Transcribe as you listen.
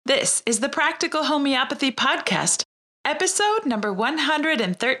This is the Practical Homeopathy Podcast, episode number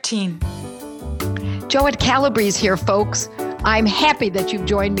 113. Joette Calabrese here, folks. I'm happy that you've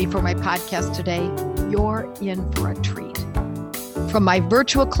joined me for my podcast today. You're in for a treat. From my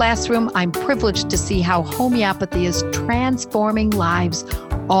virtual classroom, I'm privileged to see how homeopathy is transforming lives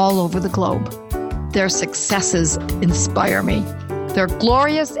all over the globe. Their successes inspire me. They're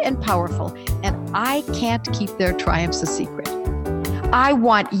glorious and powerful, and I can't keep their triumphs a secret. I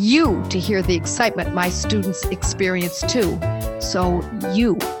want you to hear the excitement my students experience too, so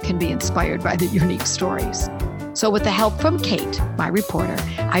you can be inspired by the unique stories. So with the help from Kate, my reporter,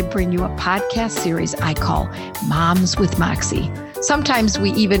 I bring you a podcast series I call Moms with Moxie. Sometimes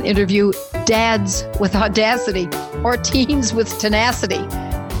we even interview dads with audacity or teens with tenacity.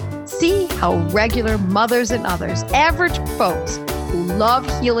 See how regular mothers and others, average folks who love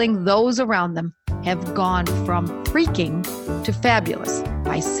healing those around them, have gone from freaking to fabulous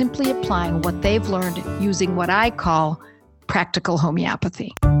by simply applying what they've learned using what I call practical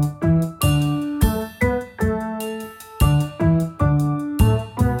homeopathy.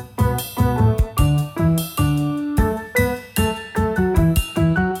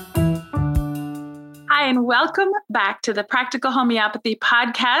 And welcome back to the Practical Homeopathy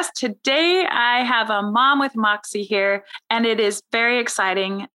Podcast. Today, I have a mom with Moxie here, and it is very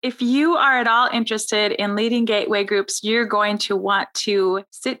exciting. If you are at all interested in leading gateway groups, you're going to want to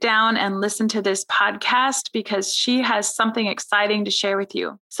sit down and listen to this podcast because she has something exciting to share with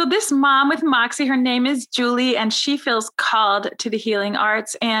you. So this mom with Moxie, her name is Julie, and she feels called to the healing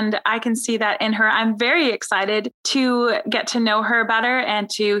arts, and I can see that in her. I'm very excited to get to know her better and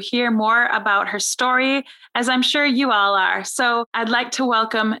to hear more about her story, as I'm sure you all are. So I'd like to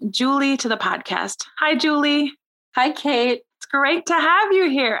welcome Julie to the podcast. Hi, Julie. Hi, Kate. It's great to have you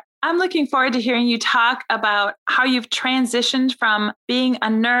here. I'm looking forward to hearing you talk about how you've transitioned from being a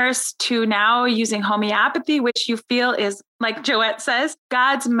nurse to now using homeopathy, which you feel is, like Joette says,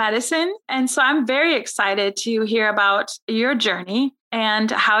 God's medicine. And so I'm very excited to hear about your journey and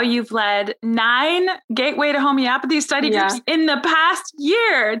how you've led 9 Gateway to Homeopathy study groups in the past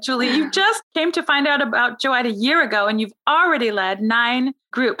year. Julie, you just came to find out about Joette a year ago, and you've already led 9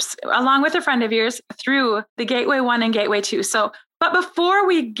 groups along with a friend of yours through the Gateway 1 and Gateway 2. But before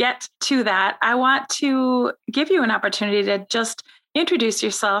we get to that, I want to give you an opportunity to just introduce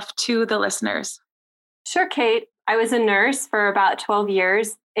yourself to the listeners. Sure, Kate. I was a nurse for about 12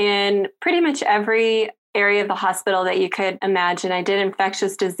 years in pretty much every area of the hospital that you could imagine. I did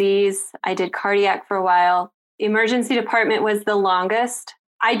infectious disease. I did cardiac for a while. The emergency department was the longest.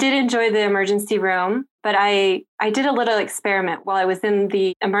 I did enjoy the emergency room, but I did a little experiment while I was in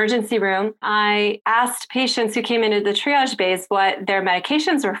the emergency room. I asked patients who came into the triage bays what their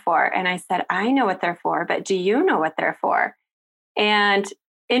medications were for. And I said, I know what they're for, but do you know what they're for? And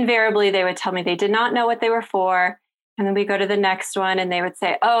invariably, they would tell me they did not know what they were for. And then we go to the next one and they would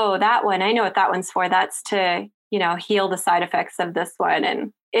say, oh, that one, I know what that one's for. That's to, heal the side effects of this one.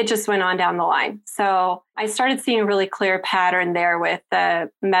 And it just went on down the line. So I started seeing a really clear pattern there with the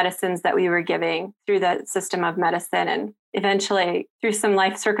medicines that we were giving through the system of medicine. And eventually, through some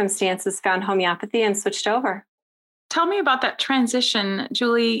life circumstances, found homeopathy and switched over. Tell me about that transition,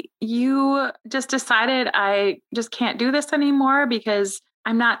 Julie. You just decided I just can't do this anymore because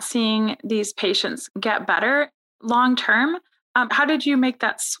I'm not seeing these patients get better long term. How did you make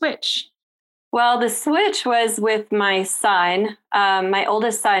that switch? Well, the switch was with my son, my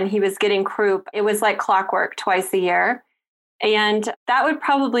oldest son. He was getting croup. It was like clockwork twice a year. And that would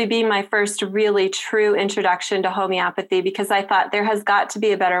probably be my first really true introduction to homeopathy because I thought there has got to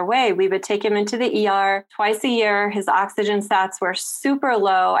be a better way. We would take him into the ER twice a year. His oxygen sats were super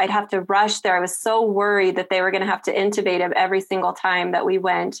low. I'd have to rush there. I was so worried that they were going to have to intubate him every single time that we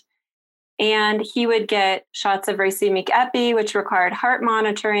went. And he would get shots of racemic epi, which required heart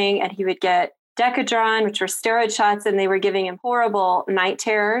monitoring, and he would get Decadron, which were steroid shots, and they were giving him horrible night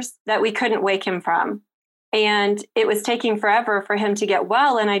terrors that we couldn't wake him from. And it was taking forever for him to get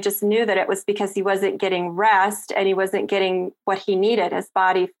well. And I just knew that it was because he wasn't getting rest and he wasn't getting what he needed. His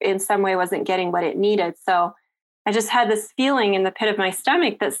body in some way wasn't getting what it needed. So I just had this feeling in the pit of my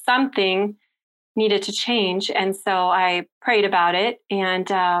stomach that something needed to change. And so I prayed about it. And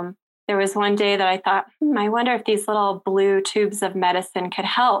there was one day that I thought, I wonder if these little blue tubes of medicine could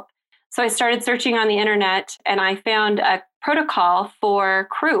help. So I started searching on the internet and I found a protocol for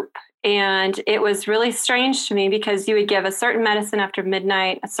croup. And it was really strange to me because you would give a certain medicine after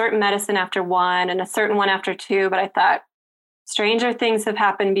midnight, a certain medicine after 1, and a certain one after 2. But I thought, stranger things have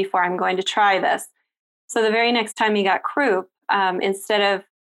happened before. I'm going to try this. So the very next time he got croup, instead of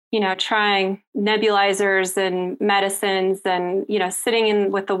trying nebulizers and medicines and, sitting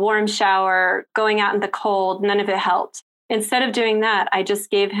in with the warm shower, going out in the cold, none of it helped. Instead of doing that, I just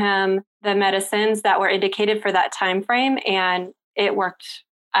gave him the medicines that were indicated for that time frame, and it worked.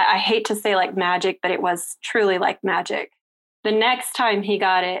 I hate to say like magic, but it was truly like magic. The next time he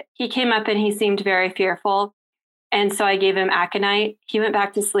got it, he came up and he seemed very fearful. And so I gave him aconite. He went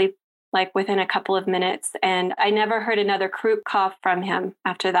back to sleep like within a couple of minutes, and I never heard another croup cough from him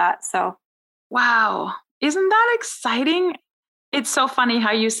after that. So, wow. Isn't that exciting? It's so funny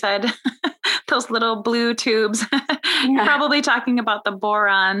how you said those little blue tubes, probably talking about the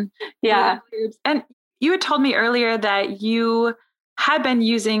boron. Yeah. Tubes. And you had told me earlier that you had been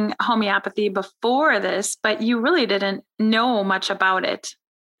using homeopathy before this, but you really didn't know much about it.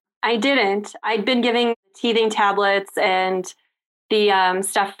 I didn't. I'd been giving teething tablets and the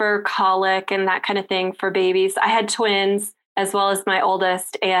stuff for colic and that kind of thing for babies. I had twins as well as my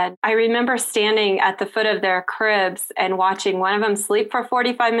oldest. And I remember standing at the foot of their cribs and watching one of them sleep for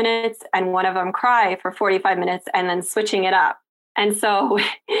 45 minutes and one of them cry for 45 minutes and then switching it up. And so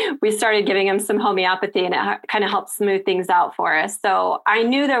we started giving him some homeopathy, and it kind of helped smooth things out for us. So I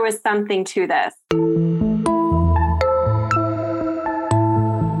knew there was something to this.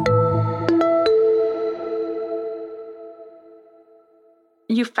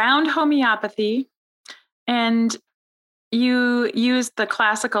 You found homeopathy and you used the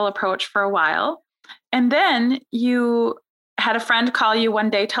classical approach for a while. And then you had a friend call you one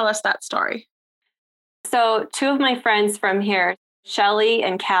day. Tell us that story. So 2 of my friends from here, Shelly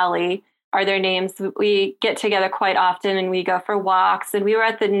and Callie are their names. We get together quite often and we go for walks. And we were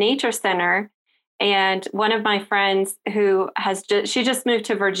at the nature center. And one of my friends who she just moved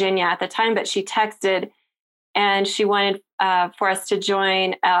to Virginia at the time, but she texted and she wanted for us to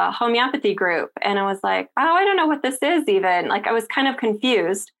join a homeopathy group. And I was like, oh, I don't know what this is even. Like, I was kind of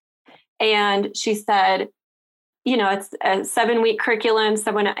confused. And she said, it's a 7-week curriculum.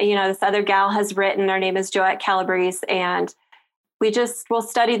 Someone, this other gal has written, her name is Joette Calabrese, and we'll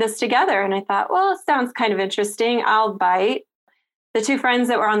study this together. And I thought, well, it sounds kind of interesting. I'll bite. The 2 friends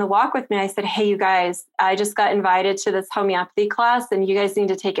that were on the walk with me, I said, hey, you guys, I just got invited to this homeopathy class and you guys need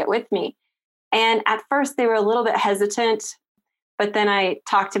to take it with me. And at first they were a little bit hesitant, but then I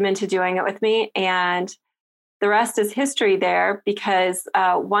talked them into doing it with me. And the rest is history there, because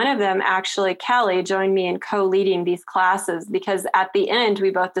one of them, actually, Callie, joined me in co-leading these classes, because at the end, we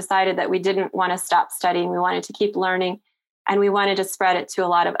both decided that we didn't want to stop studying. We wanted to keep learning, and we wanted to spread it to a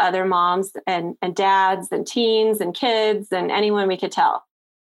lot of other moms and dads and teens and kids and anyone we could tell.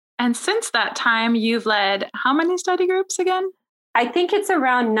 And since that time, you've led how many study groups again? I think it's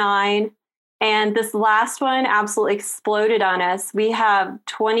around 9. And this last one absolutely exploded on us. We have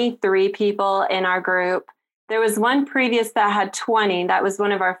 23 people in our group. There was one previous that had 20. That was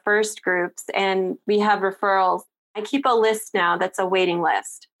one of our first groups. And we have referrals. I keep a list now that's a waiting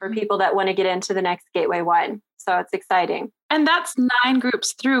list for people that want to get into the next Gateway 1. So it's exciting. And that's 9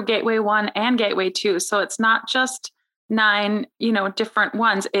 groups through Gateway 1 and Gateway 2. So it's not just 9, different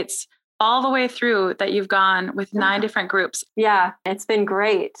ones. It's all the way through that you've gone with 9 different groups. Yeah, it's been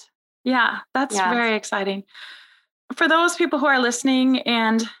great. Yeah, that's very exciting. For those people who are listening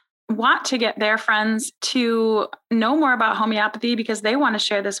and want to get their friends to know more about homeopathy because they want to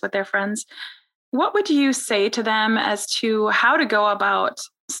share this with their friends, what would you say to them as to how to go about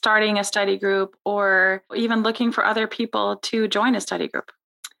starting a study group or even looking for other people to join a study group?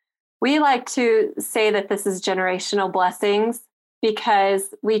 We like to say that this is generational blessings,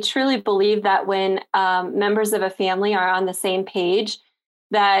 because we truly believe that when members of a family are on the same page,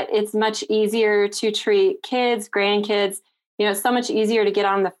 that it's much easier to treat kids, grandkids. It's so much easier to get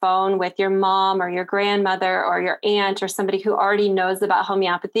on the phone with your mom or your grandmother or your aunt or somebody who already knows about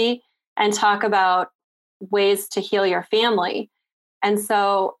homeopathy and talk about ways to heal your family. And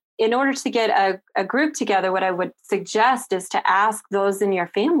so in order to get a group together, what I would suggest is to ask those in your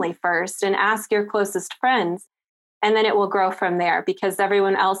family first and ask your closest friends. And then it will grow from there, because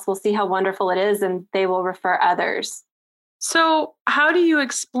everyone else will see how wonderful it is and they will refer others. So how do you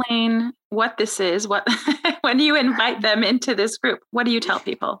explain what this is? When you invite them into this group, what do you tell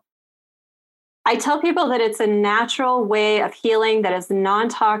people? I tell people that it's a natural way of healing that is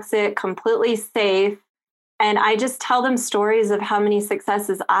non-toxic, completely safe. And I just tell them stories of how many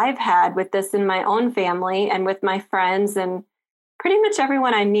successes I've had with this in my own family and with my friends and pretty much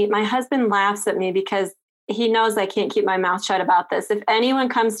everyone I meet. My husband laughs at me because he knows I can't keep my mouth shut about this. If anyone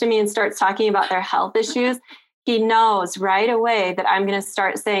comes to me and starts talking about their health issues, he knows right away that I'm going to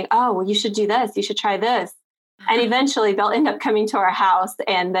start saying, oh, well, you should do this. You should try this. And eventually they'll end up coming to our house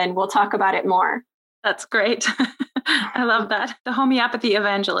and then we'll talk about it more. That's great. I love that. The homeopathy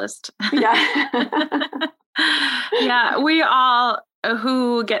evangelist. Yeah. Yeah, we all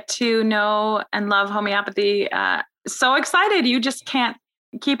who get to know and love homeopathy, so excited. You just can't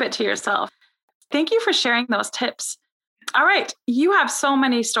keep it to yourself. Thank you for sharing those tips. All right. You have so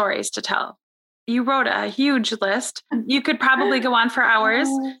many stories to tell. You wrote a huge list. You could probably go on for hours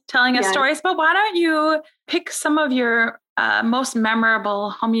telling us stories, but why don't you pick some of your most memorable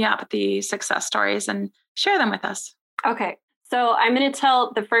homeopathy success stories and share them with us? Okay. So I'm going to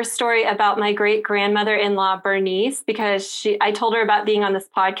tell the first story about my great grandmother-in-law, Bernice, because I told her about being on this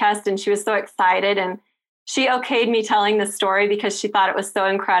podcast and she was so excited, and she okayed me telling the story because she thought it was so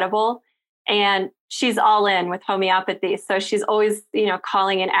incredible. And she's all in with homeopathy. So she's always,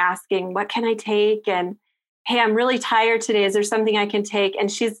 calling and asking, what can I take? And hey, I'm really tired today. Is there something I can take? And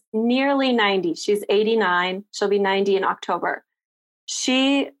she's nearly 90. She's 89. She'll be 90 in October.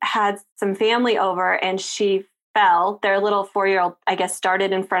 She had some family over and she fell. Their little 4-year-old, I guess,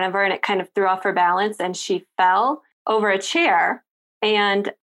 started in front of her and it kind of threw off her balance and she fell over a chair.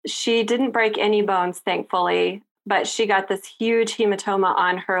 And she didn't break any bones, thankfully, but she got this huge hematoma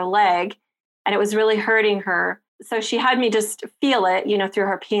on her leg and it was really hurting her. So she had me just feel it, through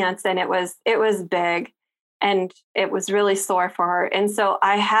her pants, and it was big and it was really sore for her. And so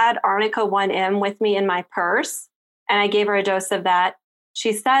I had Arnica 1M with me in my purse and I gave her a dose of that.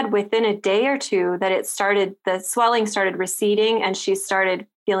 She said within a day or two that the swelling started receding and she started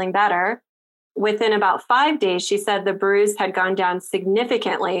feeling better. Within about 5 days, she said the bruise had gone down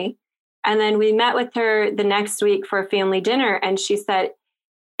significantly. And then we met with her the next week for a family dinner. And she said,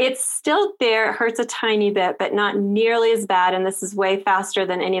 it's still there. It hurts a tiny bit, but not nearly as bad. And this is way faster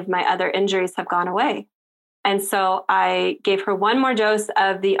than any of my other injuries have gone away. And so I gave her one more dose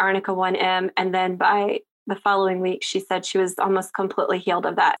of the Arnica 1M. And then by the following week, she said she was almost completely healed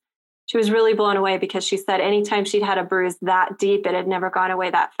of that. She was really blown away because she said anytime she'd had a bruise that deep, it had never gone away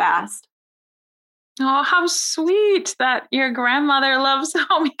that fast. Oh, how sweet that your grandmother loves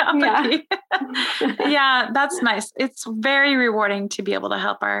homeopathy. Yeah. Yeah, that's nice. It's very rewarding to be able to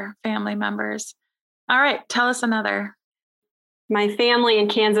help our family members. All right, tell us another. My family in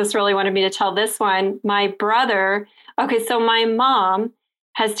Kansas really wanted me to tell this one. My brother, so my mom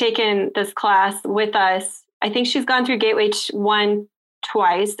has taken this class with us. I think she's gone through Gateway 1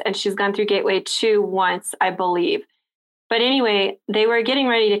 twice, and she's gone through Gateway 2 once, I believe. But anyway, they were getting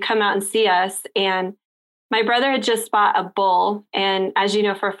ready to come out and see us. And my brother had just bought a bull. And as you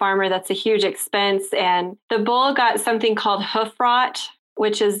know, for a farmer, that's a huge expense. And the bull got something called hoof rot,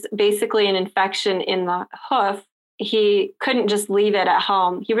 which is basically an infection in the hoof. He couldn't just leave it at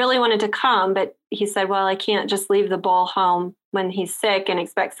home. He really wanted to come, but he said, well, I can't just leave the bull home when he's sick and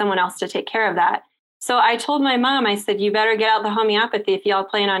expect someone else to take care of that. So I told my mom, I said, you better get out the homeopathy if y'all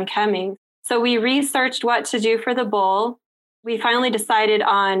plan on coming. So we researched what to do for the bull. We finally decided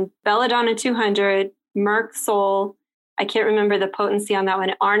on Belladonna 200, Merc Sol. I can't remember the potency on that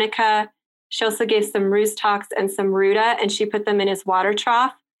one. Arnica. She also gave some Rhus Tox and some Ruta, and she put them in his water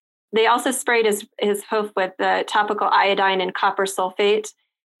trough. They also sprayed his hoof with the topical iodine and copper sulfate,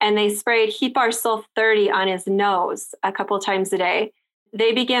 and they sprayed Hepar Sulf 30 on his nose a couple of times a day.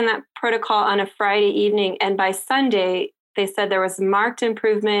 They began that protocol on a Friday evening, and by Sunday, they said there was marked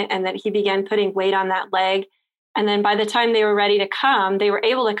improvement and that he began putting weight on that leg. And then by the time they were ready to come, they were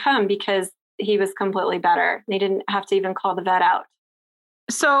able to come because he was completely better. They didn't have to even call the vet out.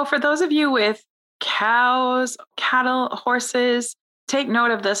 So for those of you with cows, cattle, horses, take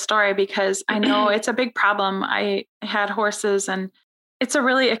note of this story because I know it's a big problem. I had horses and it's a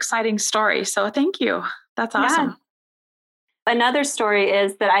really exciting story. So thank you. That's awesome. Yeah. Another story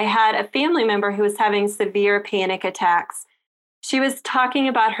is that I had a family member who was having severe panic attacks. She was talking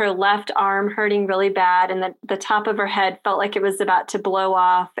about her left arm hurting really bad and the top of her head felt like it was about to blow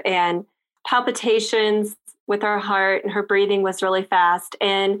off, and palpitations with her heart, and her breathing was really fast.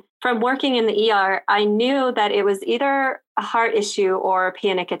 And from working in the ER, I knew that it was either a heart issue or a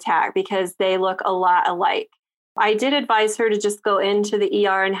panic attack because they look a lot alike. I did advise her to just go into the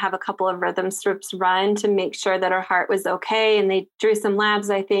ER and have a couple of rhythm strips run to make sure that her heart was okay. And they drew some labs,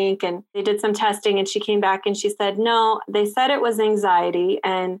 I think, and they did some testing. And she came back and she said, no, they said it was anxiety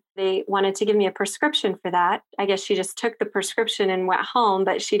and they wanted to give me a prescription for that. I guess she just took the prescription and went home,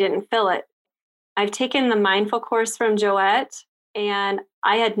 but she didn't fill it. I've taken the mindful course from Joette, and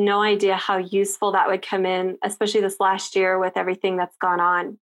I had no idea how useful that would come in, especially this last year with everything that's gone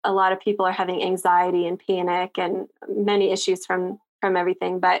on. A lot of people are having anxiety and panic and many issues from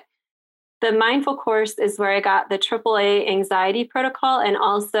everything. But the mindful course is where I got the AAA anxiety protocol. And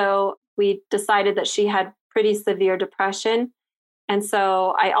also we decided that she had pretty severe depression. And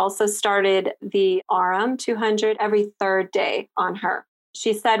so I also started the Aurum 200 every third day on her.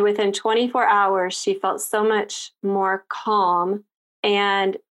 She said within 24 hours, she felt so much more calm,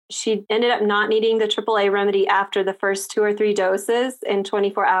 and she ended up not needing the AAA remedy after the first 2 or 3 doses in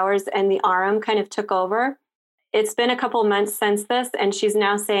 24 hours, and the Aurum kind of took over. It's been a couple months since this, and she's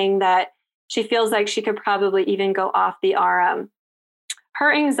now saying that she feels like she could probably even go off the Aurum.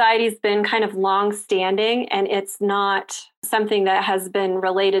 Her anxiety's been kind of long-standing, and it's not something that has been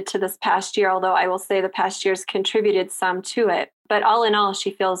related to this past year, although I will say the past year's contributed some to it. But all in all, she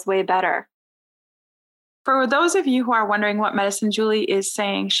feels way better. For those of you who are wondering what medicine Julie is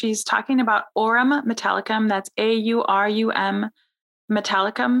saying, she's talking about Aurum metallicum. That's AURUM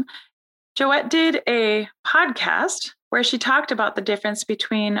metallicum. Joette did a podcast where she talked about the difference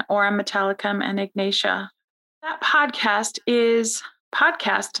between Aurum metallicum and Ignatia. That podcast is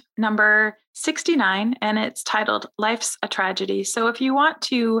podcast number 69, and it's titled Life's a Tragedy. So if you want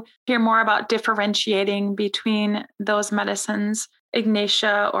to hear more about differentiating between those medicines,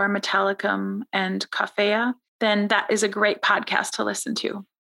 Ignatia or metallicum and Coffea, then that is a great podcast to listen to.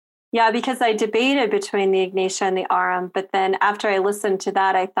 Yeah, because I debated between the Ignatia and the Aurum, but then after I listened to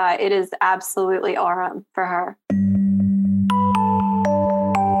that, I thought it is absolutely Aurum for her.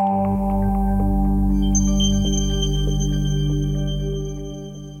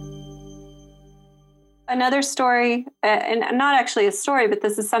 Another story, and not actually a story, but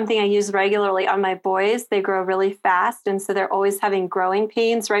this is something I use regularly on my boys. They grow really fast, and so they're always having growing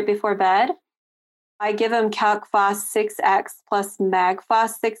pains right before bed. I give them Calc-Phos 6X plus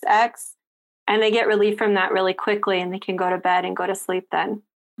Mag-Phos 6X, and they get relief from that really quickly, and they can go to bed and go to sleep then.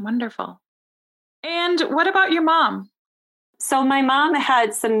 Wonderful. And what about your mom? So my mom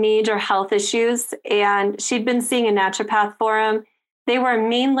had some major health issues, and she'd been seeing a naturopath for them. They were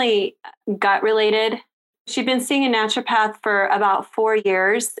mainly gut related. She'd been seeing a naturopath for about 4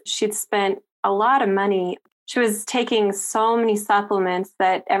 years. She'd spent a lot of money. She was taking so many supplements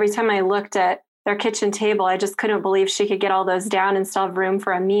that every time I looked at their kitchen table, I just couldn't believe she could get all those down and still have room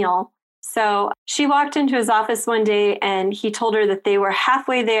for a meal. So she walked into his office one day and he told her that they were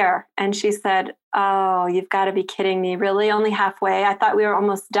halfway there. And she said, "Oh, you've got to be kidding me. Really? Only halfway? I thought we were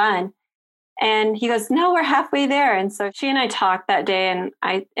almost done." And he goes, "No, we're halfway there." And so she and I talked that day,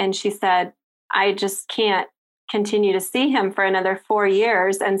 and she said, "I just can't continue to see him for another 4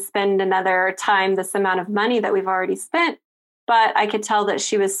 years and spend another time this amount of money that we've already spent." But I could tell that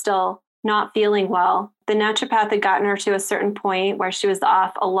she was still not feeling well. The naturopath had gotten her to a certain point where she was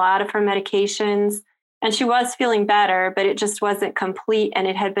off a lot of her medications, and she was feeling better, but it just wasn't complete, and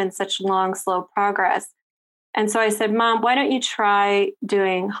it had been such long, slow progress. And so I said, "Mom, why don't you try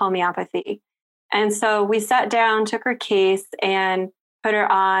doing homeopathy?" And so we sat down, took her case, and put her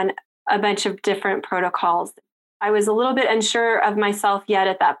on a bunch of different protocols. I was a little bit unsure of myself yet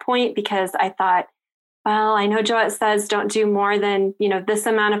at that point because I thought, well, I know Joette says don't do more than, this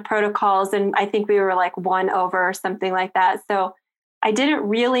amount of protocols. And I think we were like 1 over or something like that. So I didn't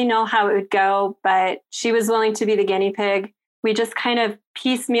really know how it would go, but she was willing to be the guinea pig. We just kind of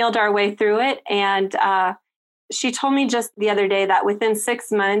piecemealed our way through it. And she told me just the other day that within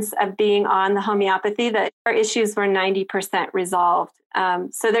 6 months of being on the homeopathy, that her issues were 90% resolved.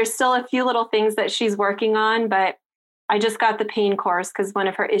 So there's still a few little things that she's working on, but I just got the pain course because one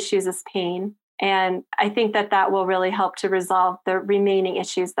of her issues is pain. And I think that will really help to resolve the remaining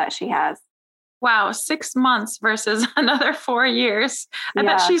issues that she has. Wow, 6 months versus another 4 years. I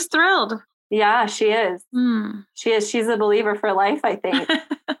bet she's thrilled. Yeah, she is. She is. She's a believer for life, I think.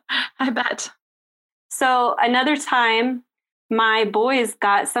 I bet. So another time, my boys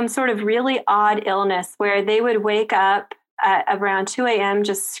got some sort of really odd illness where they would wake up at around 2 a.m.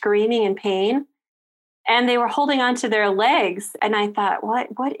 just screaming in pain. And they were holding onto their legs. And I thought,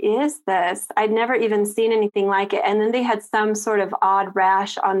 what is this? I'd never even seen anything like it. And then they had some sort of odd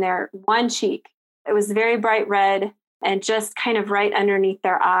rash on their one cheek. It was very bright red and just kind of right underneath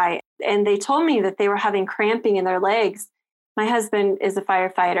their eye. And they told me that they were having cramping in their legs. My husband is a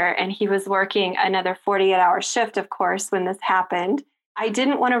firefighter, and he was working another 48-hour shift, of course, when this happened. I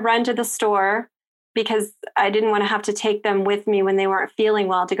didn't want to run to the store because I didn't want to have to take them with me when they weren't feeling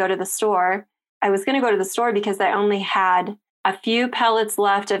well to go to the store. I was going to go to the store because I only had a few pellets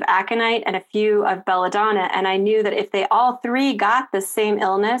left of aconite and a few of belladonna. And I knew that if they all 3 got the same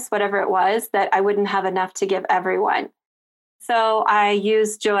illness, whatever it was, that I wouldn't have enough to give everyone. So I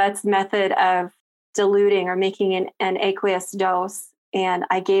used Joette's method of diluting or making an aqueous dose. And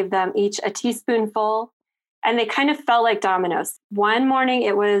I gave them each a teaspoonful, and they kind of felt like dominoes. One morning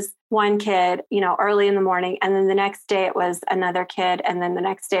it was one kid, early in the morning. And then the next day it was another kid. And then the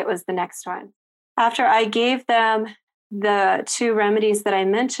next day it was the next one. After I gave them the two remedies that I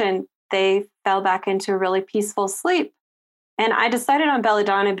mentioned, they fell back into a really peaceful sleep. And I decided on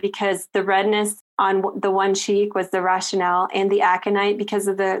belladonna because the redness on the one cheek was the rationale, and the aconite because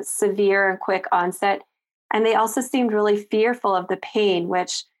of the severe and quick onset. And they also seemed really fearful of the pain,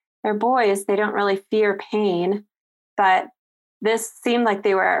 which they're boys, they don't really fear pain, but this seemed like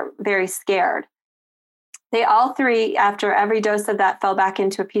they were very scared. They all three, after every dose of that, fell back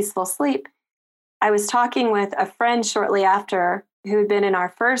into a peaceful sleep. I was talking with a friend shortly after who had been in our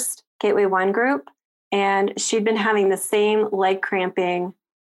first Gateway One group, and she'd been having the same leg cramping.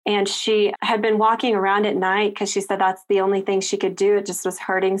 And she had been walking around at night because she said that's the only thing she could do. It just was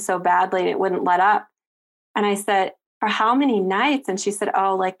hurting so badly and it wouldn't let up. And I said, for how many nights? And she said,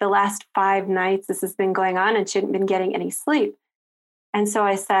 oh, like the last 5 nights this has been going on, and she hadn't been getting any sleep. And so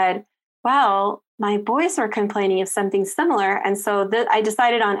I said, well, my boys were complaining of something similar. And so I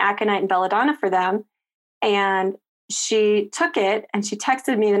decided on aconite and belladonna for them. And she took it and she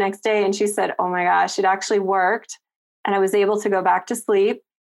texted me the next day and she said, oh my gosh, it actually worked. And I was able to go back to sleep.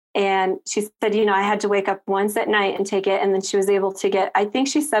 And she said, I had to wake up once at night and take it. And then she was able to get, I think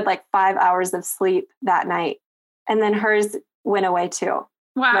she said like 5 hours of sleep that night. And then hers went away too.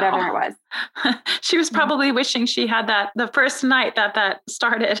 Wow. Whatever it was. She was probably wishing she had that the first night that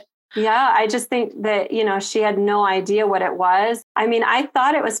started. Yeah, I just think that, she had no idea what it was. I mean, I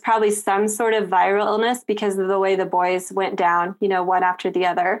thought it was probably some sort of viral illness because of the way the boys went down, one after the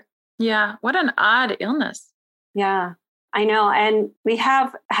other. Yeah. What an odd illness. Yeah, I know. And we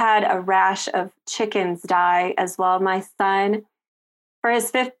have had a rash of chickens die as well. My son, for his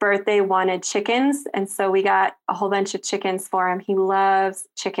 5th birthday, wanted chickens. And so we got a whole bunch of chickens for him. He loves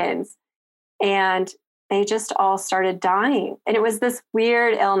chickens. And they just all started dying. And it was this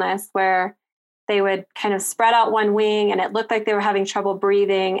weird illness where they would kind of spread out one wing and it looked like they were having trouble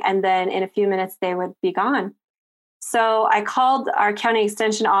breathing. And then in a few minutes, they would be gone. So I called our county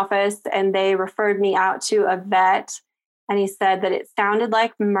extension office and they referred me out to a vet. And he said that it sounded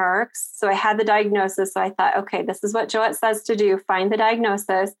like Merck's. So I had the diagnosis. So I thought, okay, this is what Joette says to do. Find the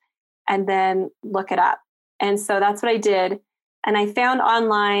diagnosis and then look it up. And so that's what I did. And I found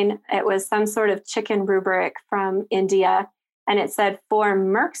online, it was some sort of chicken rubric from India. And it said for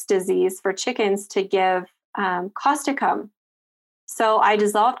Merck's disease, for chickens to give causticum. So I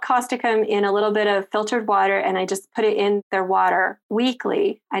dissolved causticum in a little bit of filtered water and I just put it in their water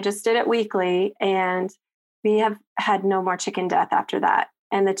weekly. I just did it weekly. And we have had no more chicken death after that.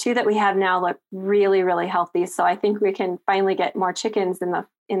 And the 2 that we have now look really, really healthy. So I think we can finally get more chickens in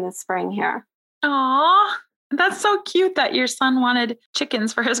the spring here. Aw. That's so cute that your son wanted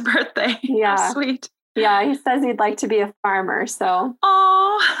chickens for his birthday. Yeah. How sweet. Yeah, he says he'd like to be a farmer, so.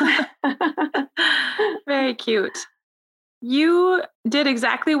 Oh, very cute. You did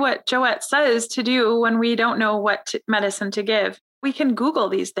exactly what Joette says to do when we don't know what medicine to give. We can Google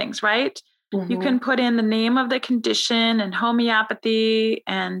these things, right? Mm-hmm. You can put in the name of the condition and homeopathy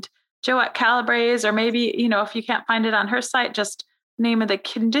and Joette Calabrese, or maybe, if you can't find it on her site, just name of the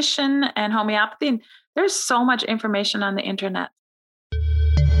condition and homeopathy. And there's so much information on the internet.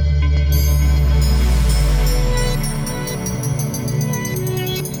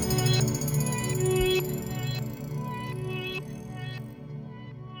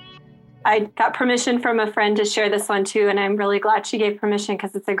 I got permission from a friend to share this one too. And I'm really glad she gave permission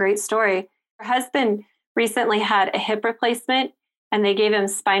because it's a great story. Her husband recently had a hip replacement and they gave him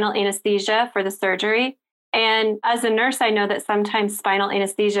spinal anesthesia for the surgery. And as a nurse, I know that sometimes spinal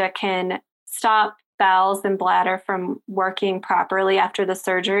anesthesia can stop bowels and bladder from working properly after the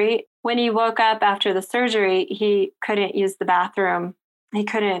surgery. When he woke up after the surgery, he couldn't use the bathroom. He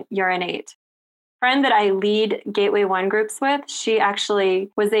couldn't urinate. Friend that I lead Gateway One groups with, she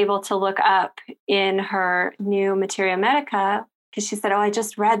actually was able to look up in her new Materia Medica because she said, oh, I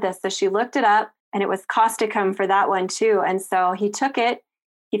just read this. So she looked it up and it was causticum for that one too. And so he took it,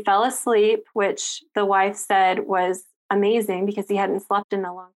 he fell asleep, which the wife said was amazing because he hadn't slept in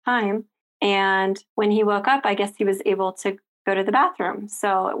a long time. And when he woke up, I guess he was able to go to the bathroom.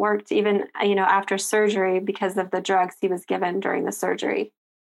 So it worked even, after surgery because of the drugs he was given during the surgery.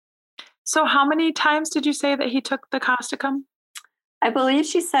 So how many times did you say that he took the causticum? I believe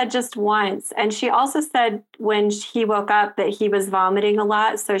she said just once. And she also said when he woke up that he was vomiting a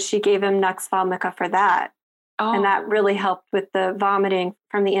lot. So she gave him Nux Vomica for that. Oh. And that really helped with the vomiting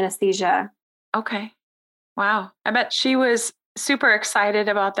from the anesthesia. Okay. Wow. I bet she was super excited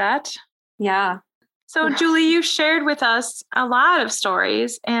about that. Yeah. So Julie, you shared with us a lot of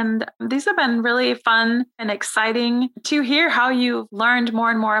stories, and these have been really fun and exciting to hear how you've learned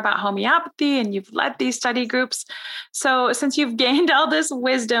more and more about homeopathy and you've led these study groups. So since you've gained all this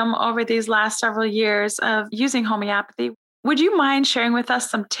wisdom over these last several years of using homeopathy, would you mind sharing with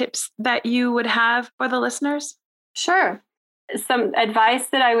us some tips that you would have for the listeners? Sure. Some advice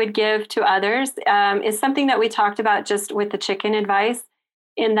that I would give to others is something that we talked about just with the chicken advice,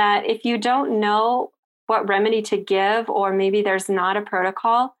 in that if you don't know what remedy to give, or maybe there's not a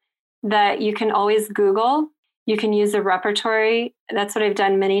protocol, that you can always Google. You can use a repertory. That's what I've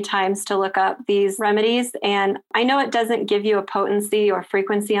done many times to look up these remedies. And I know it doesn't give you a potency or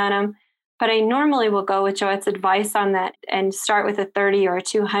frequency on them, but I normally will go with Joette's advice on that and start with a 30 or a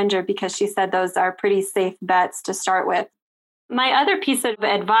 200 because she said those are pretty safe bets to start with. My other piece of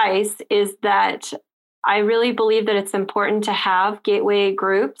advice is that I really believe that it's important to have gateway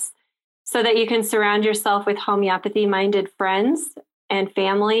groups so that you can surround yourself with homeopathy-minded friends and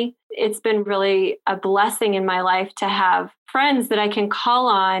family. It's been really a blessing in my life to have friends that I can call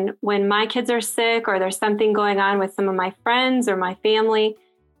on when my kids are sick or there's something going on with some of my friends or my family.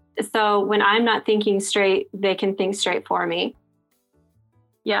 So when I'm not thinking straight, they can think straight for me.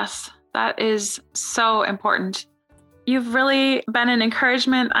 Yes, that is so important. You've really been an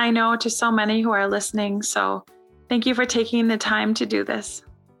encouragement, I know, to so many who are listening. So thank you for taking the time to do this.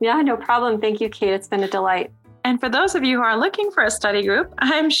 Yeah, no problem. Thank you, Kate. It's been a delight. And for those of you who are looking for a study group,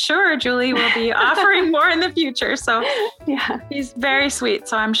 I'm sure Julie will be offering more in the future. So yeah, she's very sweet.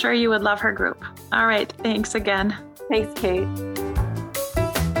 So I'm sure you would love her group. All right. Thanks again. Thanks, Kate.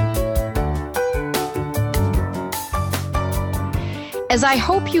 As I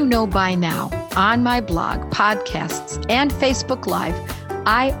hope you know by now, on my blog, podcasts, and Facebook Live,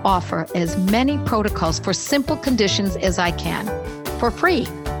 I offer as many protocols for simple conditions as I can, for free,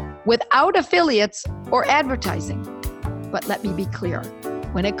 without affiliates or advertising. But let me be clear,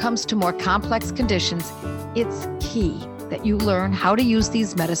 when it comes to more complex conditions, it's key that you learn how to use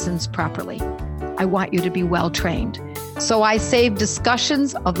these medicines properly. I want you to be well trained. So I save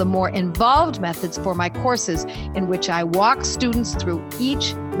discussions of the more involved methods for my courses, in which I walk students through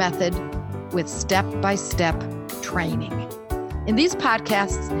each method with step-by-step training. In these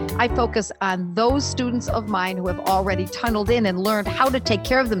podcasts, I focus on those students of mine who have already tunneled in and learned how to take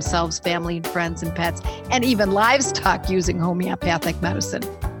care of themselves, family and friends and pets, and even livestock using homeopathic medicine.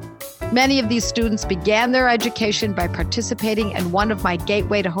 Many of these students began their education by participating in one of my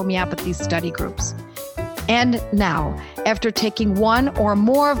Gateway to Homeopathy study groups. And now, after taking one or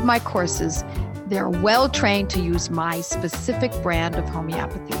more of my courses, they're well trained to use my specific brand of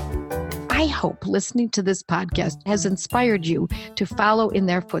homeopathy. I hope listening to this podcast has inspired you to follow in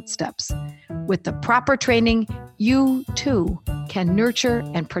their footsteps. With the proper training, you too can nurture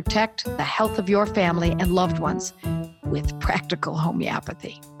and protect the health of your family and loved ones with practical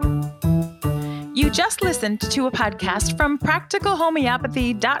homeopathy. You just listened to a podcast from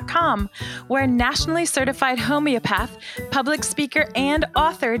practicalhomeopathy.com, where nationally certified homeopath, public speaker, and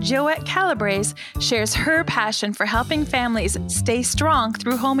author Joette Calabrese shares her passion for helping families stay strong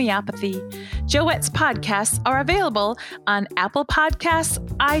through homeopathy. Joette's podcasts are available on Apple Podcasts,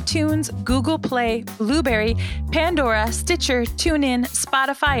 iTunes, Google Play, Blueberry, Pandora, Stitcher, TuneIn,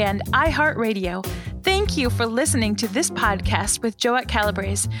 Spotify, and iHeartRadio. Thank you for listening to this podcast with Joette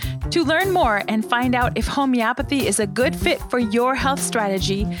Calabrese. To learn more and find out if homeopathy is a good fit for your health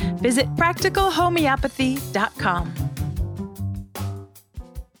strategy, visit practicalhomeopathy.com.